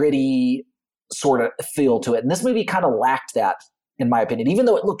dirty, gritty sort of feel to it. And this movie kind of lacked that, in my opinion. Even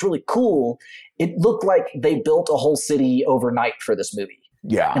though it looked really cool, it looked like they built a whole city overnight for this movie.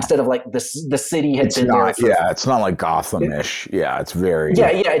 Yeah. Instead of like the city had been there. It's not like Gotham-ish. It's very.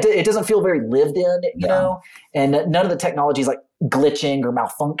 It doesn't feel very lived in, you know? And none of the technology is like glitching or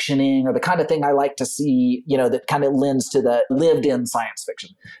malfunctioning or the kind of thing I like to see, that kind of lends to the lived in science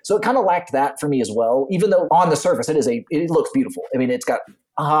fiction. So it kind of lacked that for me as well, even though on the surface it looks beautiful. I mean, it's got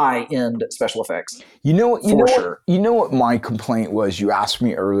high end special effects. You know what my complaint was? You asked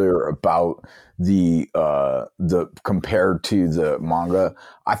me earlier about the compared to the manga.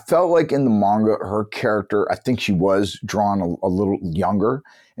 I felt like in the manga, her character, I think she was drawn a little younger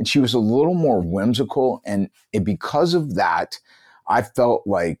and she was a little more whimsical. And because of that, I felt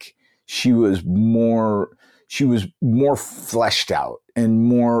like she was more fleshed out and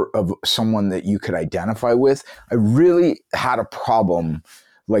more of someone that you could identify with. I really had a problem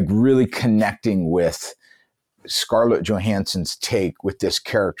like really connecting with Scarlett Johansson's take with this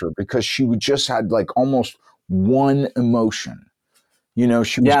character because she just had like almost one emotion. She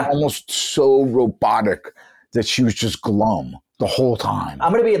was almost so robotic that she was just glum the whole time.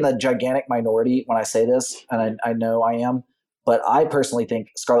 I'm going to be in the gigantic minority when I say this, and I know I am, but I personally think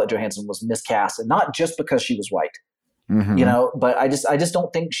Scarlett Johansson was miscast, and not just because she was white. But I just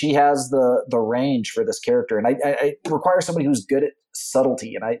don't think she has the range for this character, and I require somebody who's good at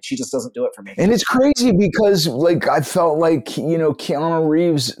subtlety, and she just doesn't do it for me. And it's crazy because like I felt like Keanu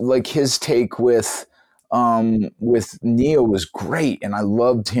Reeves, like his take with Neo was great, and I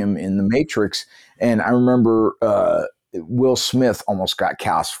loved him in The Matrix. And I remember Will Smith almost got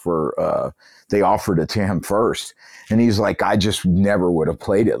cast for, they offered it to him first. And he's like, I just never would have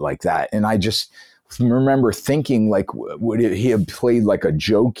played it like that. And I just remember thinking, like, would he have played like a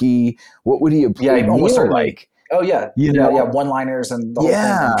jokey? What would he have played almost like? Oh, yeah. One-liners and the whole thing,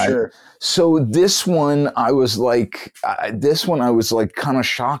 I'm sure. So this one, I was like, kind of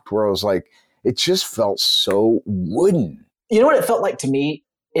shocked, where I was like, it just felt so wooden. You know what it felt like to me?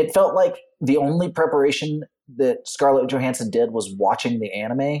 It felt like the only preparation that Scarlett Johansson did was watching the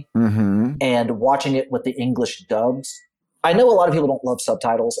anime and watching it with the English dubs. I know a lot of people don't love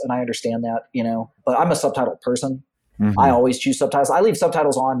subtitles, and I understand that, but I'm a subtitle person. I always choose subtitles. I leave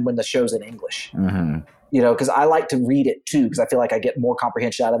subtitles on when the show's in English, because I like to read it too, because I feel like I get more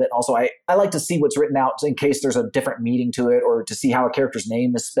comprehension out of it. Also, I like to see what's written out in case there's a different meaning to it, or to see how a character's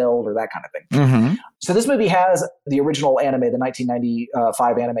name is spelled, or that kind of thing. So this movie has the original anime, the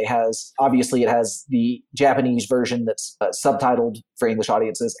 1995 anime it has the Japanese version that's subtitled for English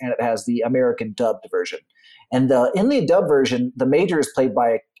audiences, and it has the American dubbed version. And in the dub version, the Major is played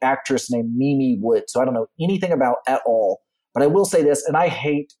by an actress named Mimi Wood. So I don't know anything about at all. But I will say this, and I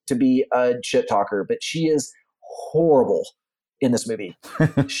hate to be a shit talker, but she is horrible in this movie.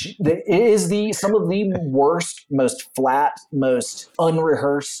 It is some of the worst, most flat, most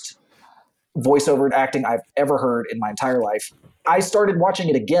unrehearsed voiceover acting I've ever heard in my entire life. I started watching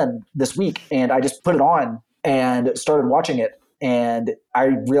it again this week, and I just put it on and started watching it. And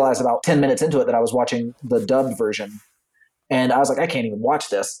I realized about 10 minutes into it that I was watching the dubbed version. And I was like, I can't even watch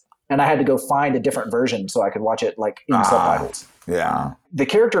this. And I had to go find a different version so I could watch it like in subtitles. Yeah. The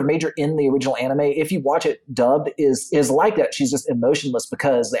character of Major in the original anime, if you watch it dubbed, is like that. She's just emotionless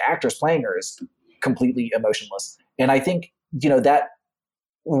because the actress playing her is completely emotionless. And I think, that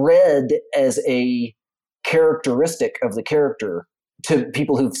read as a characteristic of the character to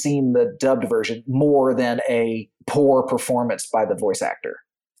people who've seen the dubbed version more than a poor performance by the voice actor.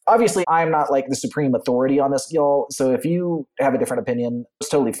 Obviously, I'm not like the supreme authority on this, y'all. So if you have a different opinion, it's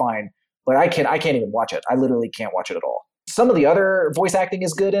totally fine. But I can't even watch it. I literally can't watch it at all. Some of the other voice acting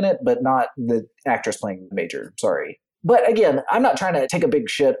is good in it, but not the actress playing Major. Sorry. But again, I'm not trying to take a big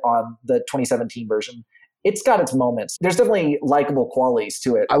shit on the 2017 version. It's got its moments. There's definitely likable qualities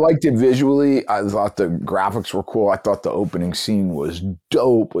to it. I liked it visually. I thought the graphics were cool. I thought the opening scene was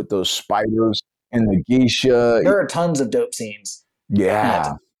dope with those spiders and the geisha. There are tons of dope scenes.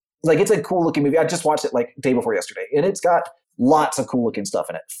 Yeah. Like, it's a cool looking movie. I just watched it like day before yesterday, and it's got lots of cool looking stuff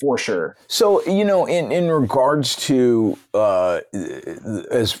in it, for sure. So, in regards to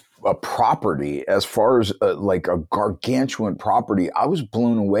as a property, as far as like a gargantuan property, I was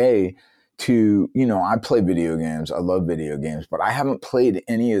blown away to, I play video games. I love video games, but I haven't played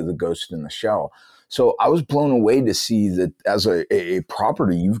any of the Ghost in the Shell. So I was blown away to see that as a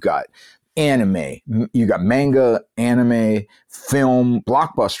property, you've got anime, you got manga, anime, film,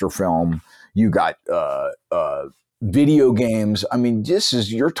 blockbuster film, you got video games. I mean,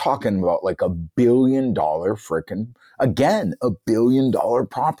 you're talking about like $1 billion $1 billion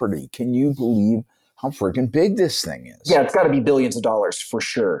property. Can you believe how freaking big this thing is? Yeah, it's got to be billions of dollars for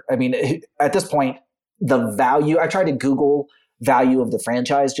sure. I mean, at this point, the value, I tried to Google value of the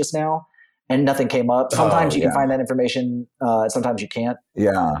franchise just now, and nothing came up. Sometimes you can find that information. Sometimes you can't.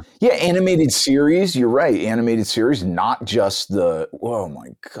 Yeah. Yeah. Animated series. You're right. Animated series, not just oh my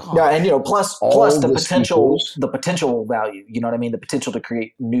God. Yeah. And, plus the potential value, you know what I mean? The potential to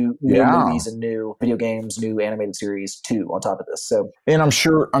create new movies and new video games, new animated series too, on top of this. So, and I'm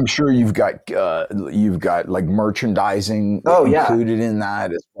sure you've got like merchandising included in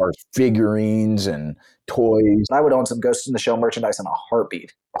that, as far as figurines and toys. I would own some Ghost in the Shell merchandise in a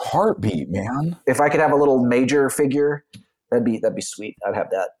heartbeat. Heartbeat, man. If I could have a little Major figure, that'd be sweet. I'd have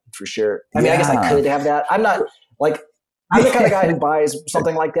that for sure. I mean, I guess I could have that. I'm not like, I'm the kind of guy who buys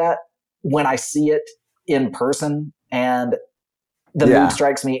something like that when I see it in person and the mood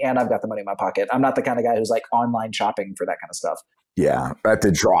strikes me and I've got the money in my pocket. I'm not the kind of guy who's like online shopping for that kind of stuff. Yeah, at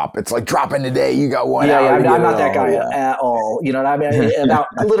the drop. It's like dropping today. You got one. I'm not that guy at all. You know what I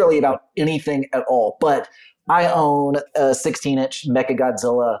mean? About anything at all. But I own a 16-inch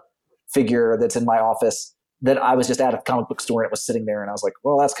Mechagodzilla figure that's in my office that I was just at a comic book store and it was sitting there and I was like,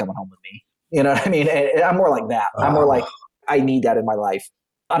 well, that's coming home with me. You know what I mean? And I'm more like that. I'm more like, I need that in my life.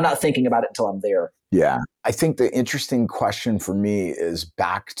 I'm not thinking about it until I'm there. Yeah. I think the interesting question for me is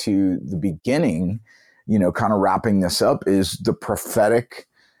back to the beginning, kind of wrapping this up, is the prophetic,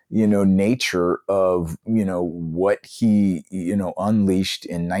 nature of, what he, unleashed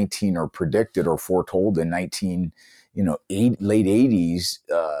in or predicted or foretold in late 80s.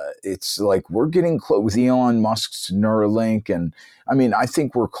 It's like we're getting close with Elon Musk's Neuralink. And I mean, I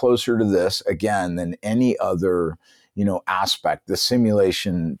think we're closer to this again than any other, aspect, the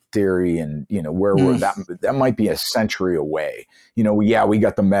simulation theory, and where we're that might be a century away. We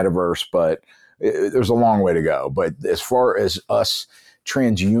got the metaverse, but there's a long way to go. But as far as us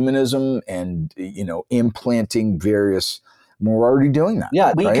transhumanism and implanting various, we're already doing that.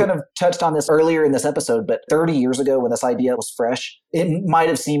 Yeah, we kind of touched on this earlier in this episode, but 30 years ago when this idea was fresh, it might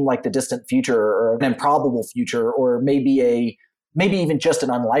have seemed like the distant future or an improbable future, or maybe even just an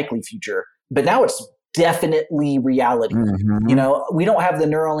unlikely future. But now it's definitely reality. Mm-hmm. We don't have the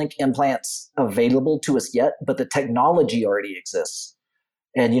Neuralink implants available to us yet, but the technology already exists.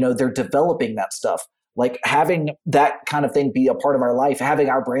 And, they're developing that stuff. Like having that kind of thing be a part of our life, having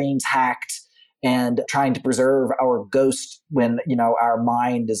our brains hacked and trying to preserve our ghost when, our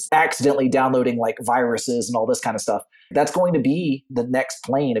mind is accidentally downloading like viruses and all this kind of stuff. That's going to be the next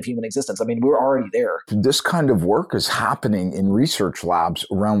plane of human existence. I mean, we're already there. This kind of work is happening in research labs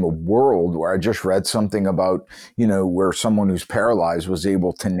around the world, where I just read something about, where someone who's paralyzed was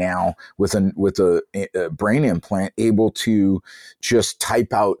able to now, with a brain implant, able to just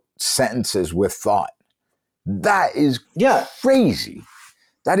type out sentences with thought. That is crazy.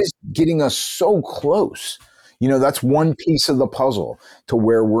 That is getting us so close. That's one piece of the puzzle to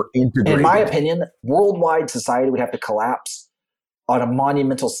where we're integrated. In my opinion, worldwide society would have to collapse on a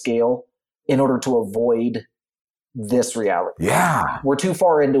monumental scale in order to avoid this reality. Yeah. We're too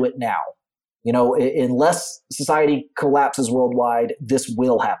far into it now. Unless society collapses worldwide, this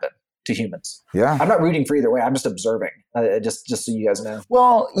will happen to humans. Yeah. I'm not rooting for either way. I'm just observing, just so you guys know.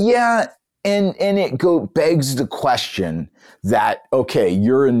 Well, yeah. And it begs the question that, okay,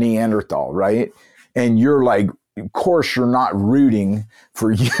 you're a Neanderthal, right? And you're like, of course, you're not rooting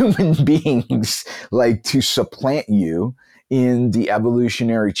for human beings like to supplant you in the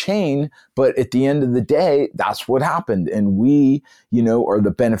evolutionary chain. But at the end of the day, that's what happened. And we, are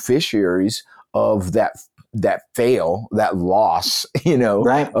the beneficiaries of that loss,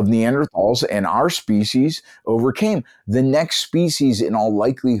 right, of Neanderthals, and our species overcame. The next species, in all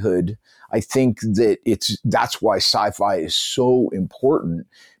likelihood, I think that that's why sci-fi is so important,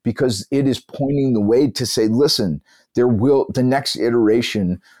 because it is pointing the way to say, listen, the next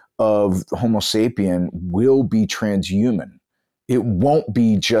iteration of Homo sapien will be transhuman. It won't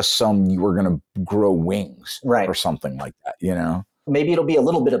be just you are going to grow wings, right, or something like that, Maybe it'll be a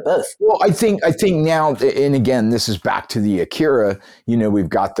little bit of both. Well, I think now, and again, this is back to the Akira, we've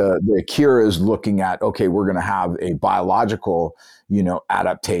got the Akira is looking at, okay, we're going to have a biological,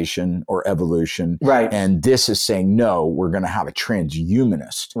 adaptation or evolution. Right. And this is saying, no, we're going to have a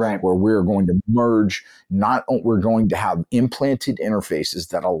transhumanist, right, where we're going to merge, we're going to have implanted interfaces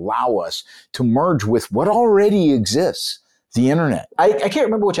that allow us to merge with what already exists, the internet. I can't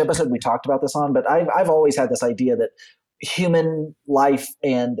remember which episode we talked about this on, but I've always had this idea that human life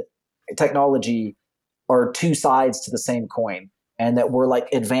and technology are two sides to the same coin, and that we're like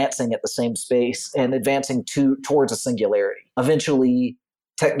advancing at the same space and advancing towards a singularity. Eventually,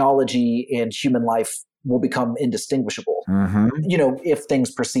 technology and human life will become indistinguishable. Mm-hmm. If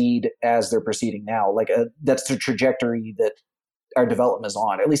things proceed as they're proceeding now, that's the trajectory that our development is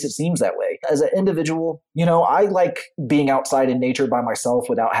on. At least it seems that way. As an individual, I like being outside in nature by myself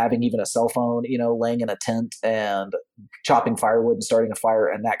without having even a cell phone, laying in a tent and chopping firewood and starting a fire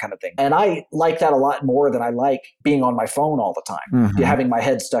and that kind of thing. And I like that a lot more than I like being on my phone all the time, mm-hmm. having my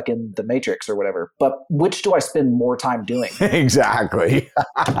head stuck in the matrix or whatever. But which do I spend more time doing? Exactly.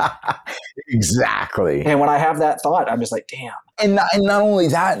 Exactly. And when I have that thought, I'm just like, damn. And not only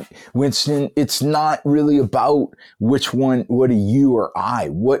that, Winston, it's not really about which one, what are you or I?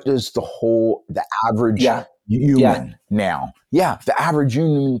 What does the average human now? Yeah, the average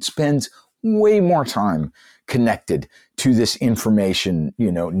human spends way more time connected to this information,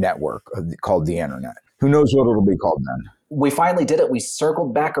 network called the internet. Who knows what it'll be called then? We finally did it. We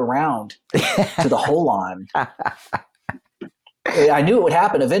circled back around to the holon. I knew it would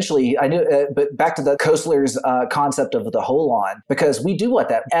happen eventually. I knew, but back to the Koestler's concept of the holon, because we do want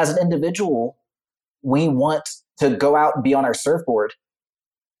that. As an individual, we want to go out and be on our surfboard,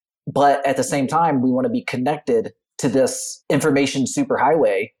 but at the same time, we want to be connected to this information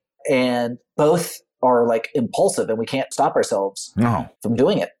superhighway, and both are like impulsive, and we can't stop ourselves from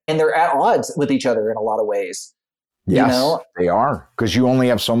doing it. And they're at odds with each other in a lot of ways. Yes, they are, because you only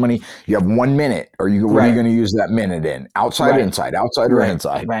have so many. You have 1 minute, or what are you going to use that minute in? Outside, inside, outside, or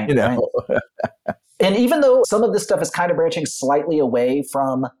inside. Right. And even though some of this stuff is kind of branching slightly away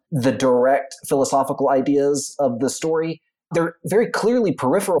from the direct philosophical ideas of the story, they're very clearly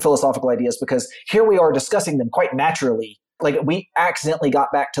peripheral philosophical ideas, because here we are discussing them quite naturally. Like, we accidentally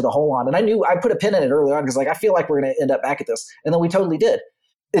got back to the holon, and I put a pin in it early on because I feel like we're going to end up back at this, and then we totally did.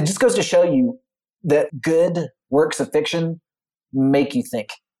 It just goes to show you that good works of fiction make you think,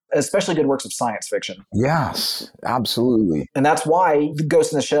 especially good works of science fiction. Yes, absolutely. And that's why the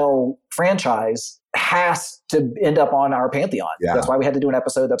Ghost in the Shell franchise has to end up on our pantheon. Yeah. That's why we had to do an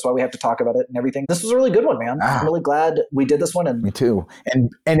episode. That's why we have to talk about it and everything. This was a really good one, man. I'm really glad we did this one. And me too. And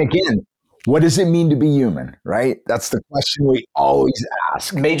again, what does it mean to be human, right? That's the question we always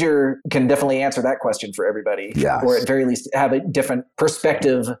ask. Major can definitely answer that question for everybody. Yes. Or at very least have a different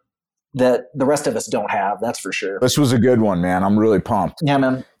perspective that the rest of us don't have. That's for sure. This was a good one, man. I'm really pumped. Yeah,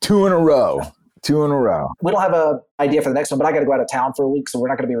 man. 2 in a row. 2 in a row. We don't have an idea for the next one, but I got to go out of town for a week, so we're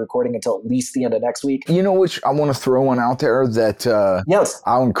not going to be recording until at least the end of next week. You know which I want to throw one out there that yes.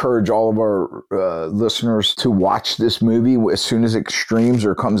 I'll encourage all of our listeners to watch this movie as soon as it streams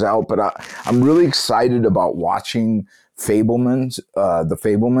or comes out. But I'm really excited about watching Fabelman's, The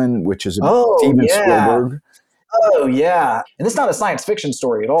Fabelman, which is Steven Spielberg. Oh, yeah. And it's not a science fiction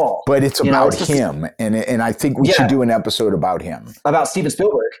story at all. But it's about him. And I think we should do an episode about him. About Steven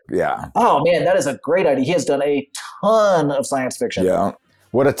Spielberg? Yeah. Oh, man, that is a great idea. He has done a ton of science fiction. Yeah.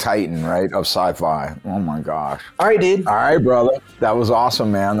 What a titan, right, of sci-fi. Oh, my gosh. All right, dude. All right, brother. That was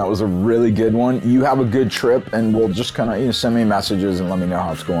awesome, man. That was a really good one. You have a good trip, and we'll just kind of send me messages and let me know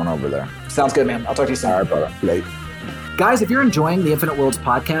how it's going over there. Sounds good, man. I'll talk to you soon. All right, brother. Late. Guys, if you're enjoying the Infinite Worlds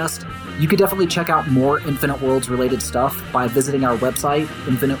podcast, you could definitely check out more Infinite Worlds related stuff by visiting our website,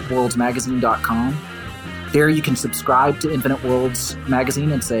 infiniteworldsmagazine.com. There you can subscribe to Infinite Worlds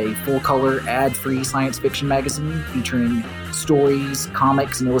magazine. It's a full-color, ad-free science fiction magazine featuring stories,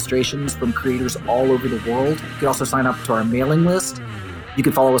 comics, and illustrations from creators all over the world. You can also sign up to our mailing list. You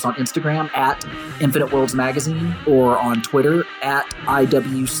can follow us on Instagram at Infinite Worlds Magazine or on Twitter at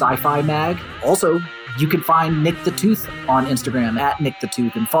IW Sci-Fi Mag. Also, you can find Nick the Tooth on Instagram at Nick the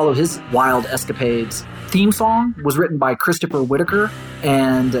Tooth and follow his wild escapades. Theme song was written by Christopher Whitaker,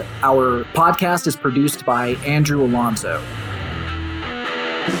 and our podcast is produced by Andrew Alonso.